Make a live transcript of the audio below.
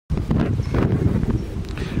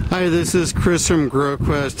Hi, this is Chris from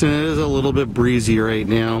GrowQuest, and it is a little bit breezy right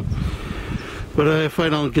now. But if I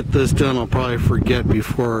don't get this done, I'll probably forget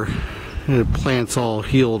before the plant's all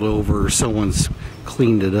healed over, someone's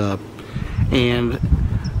cleaned it up. And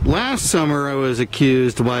last summer I was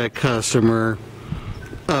accused by a customer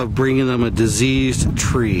of bringing them a diseased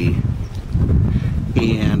tree.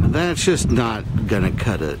 And that's just not gonna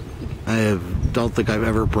cut it. Don't think I've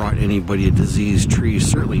ever brought anybody a diseased tree,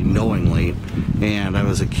 certainly knowingly, and I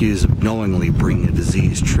was accused of knowingly bringing a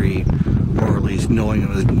diseased tree, or at least knowing it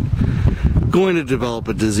was going to develop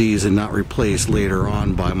a disease and not replaced later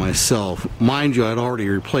on by myself. Mind you, I'd already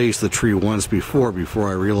replaced the tree once before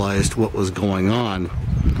I realized what was going on.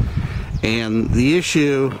 And the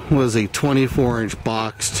issue was a 24-inch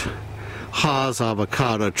boxed Haas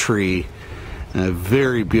avocado tree. A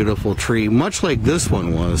very beautiful tree, much like this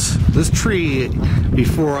one was. This tree,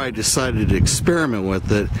 before I decided to experiment with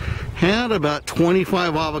it, had about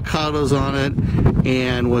 25 avocados on it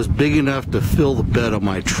and was big enough to fill the bed of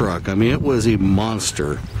my truck. I mean, it was a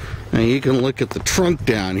monster. And you can look at the trunk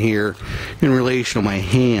down here in relation to my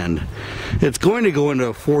hand. It's going to go into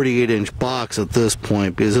a 48-inch box at this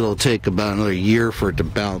point because it'll take about another year for it to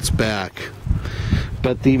bounce back.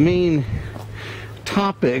 But the main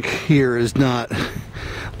topic here is not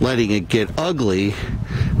letting it get ugly.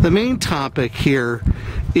 The main topic here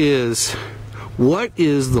is, what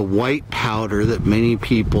is the white powder that many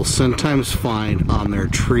people sometimes find on their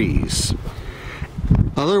trees,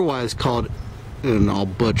 otherwise called, and I'll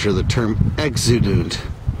butcher the term, exudant,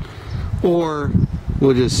 or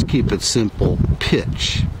we'll just keep it simple,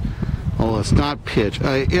 pitch. Oh, it's not pitch.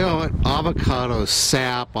 You know what? Avocado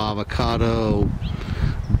sap, avocado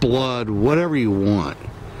blood, whatever you want.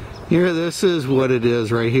 Here, this is what it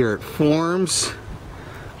is right here. It forms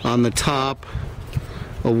on the top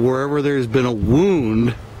of wherever there's been a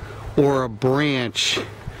wound or a branch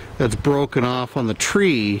that's broken off on the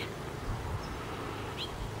tree.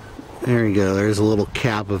 There you go, there's a little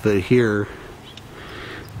cap of it here.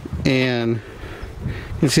 And you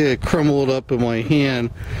can see it crumbled up in my hand.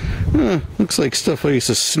 Looks like stuff I used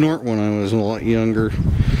to snort when I was a lot younger.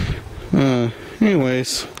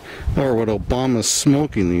 Anyways, or what Obama's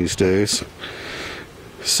smoking these days.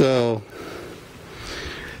 So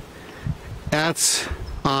that's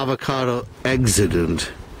avocado exudant,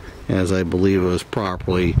 as I believe it was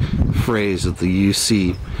properly phrased at the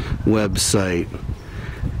UC website.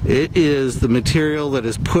 It is the material that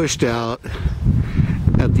is pushed out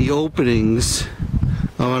at the openings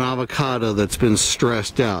of an avocado that's been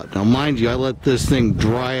stressed out. Now mind you, I let this thing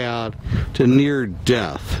dry out to near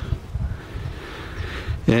death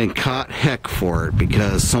and caught heck for it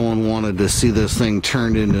because someone wanted to see this thing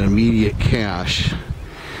turned into immediate cash.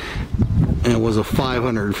 And it was a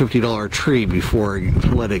 $550 tree before I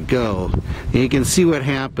let it go. And you can see what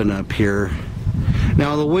happened up here.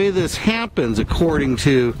 Now the way this happens, according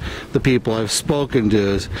to the people I've spoken to,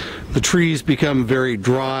 is the trees become very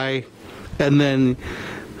dry and then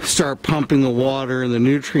start pumping the water and the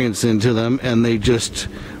nutrients into them, and they just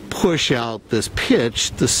push out this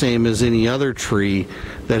pitch, the same as any other tree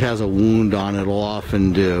that has a wound on it will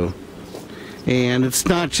often do. And it's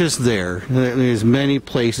not just there. There's many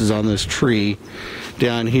places on this tree.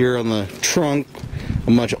 Down here on the trunk,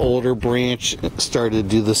 a much older branch started to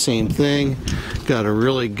do the same thing. Got a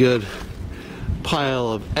really good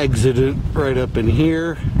pile of exudant right up in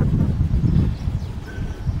here.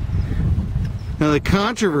 Now the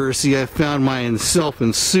controversy I found myself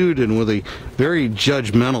ensued in with a very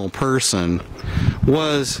judgmental person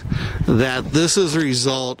was that this is a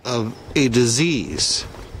result of a disease.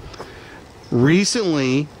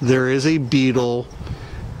 Recently, there is a beetle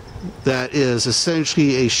that is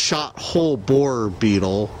essentially a shot hole borer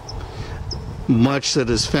beetle, much that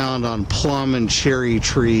is found on plum and cherry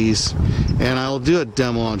trees, and I'll do a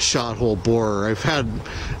demo on shot hole borer. I've had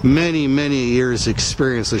many years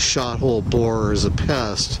experience with shot hole borer as a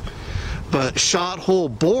pest, but shot hole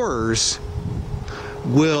borers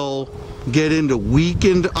will get into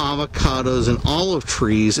weakened avocados and olive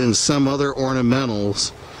trees and some other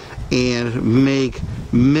ornamentals and make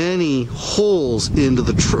many holes into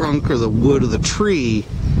the trunk or the wood of the tree.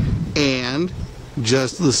 And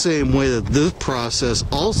just the same way that this process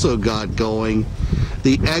also got going,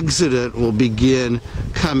 the exudant will begin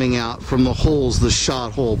coming out from the holes the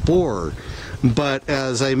shot hole borer. But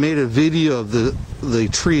as I made a video of the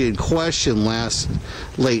tree in question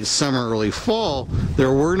late summer, early fall,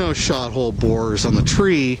 there were no shot hole borers on the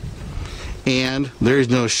tree, and there's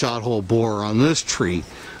no shot hole borer on this tree.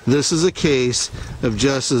 This is a case of,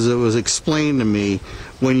 just as it was explained to me,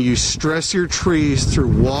 when you stress your trees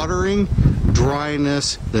through watering,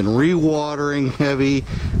 dryness, then rewatering heavy,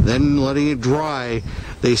 then letting it dry,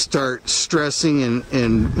 they start stressing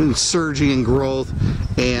and surging in growth,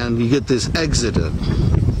 and you get this exudate.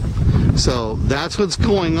 So that's what's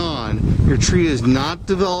going on. Your tree has not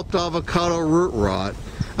developed avocado root rot.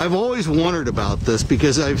 I've always wondered about this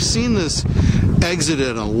because I've seen this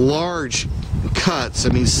exudate on large cuts, I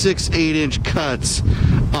mean 6-8 inch cuts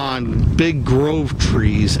on big grove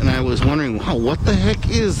trees, and I was wondering, wow, what the heck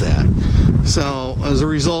is that? So as a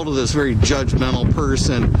result of this very judgmental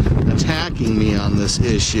person attacking me on this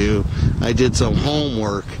issue, I did some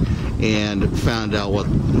homework and found out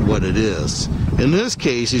what it is. In this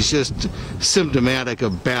case, it's just symptomatic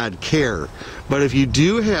of bad care. But if you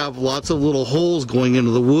do have lots of little holes going into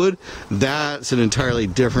the wood, that's an entirely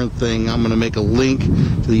different thing. I'm going to make a link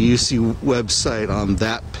to the UC website on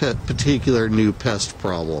that particular new pest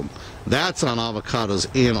problem. That's on avocados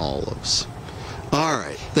and olives. All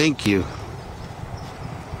right, thank you.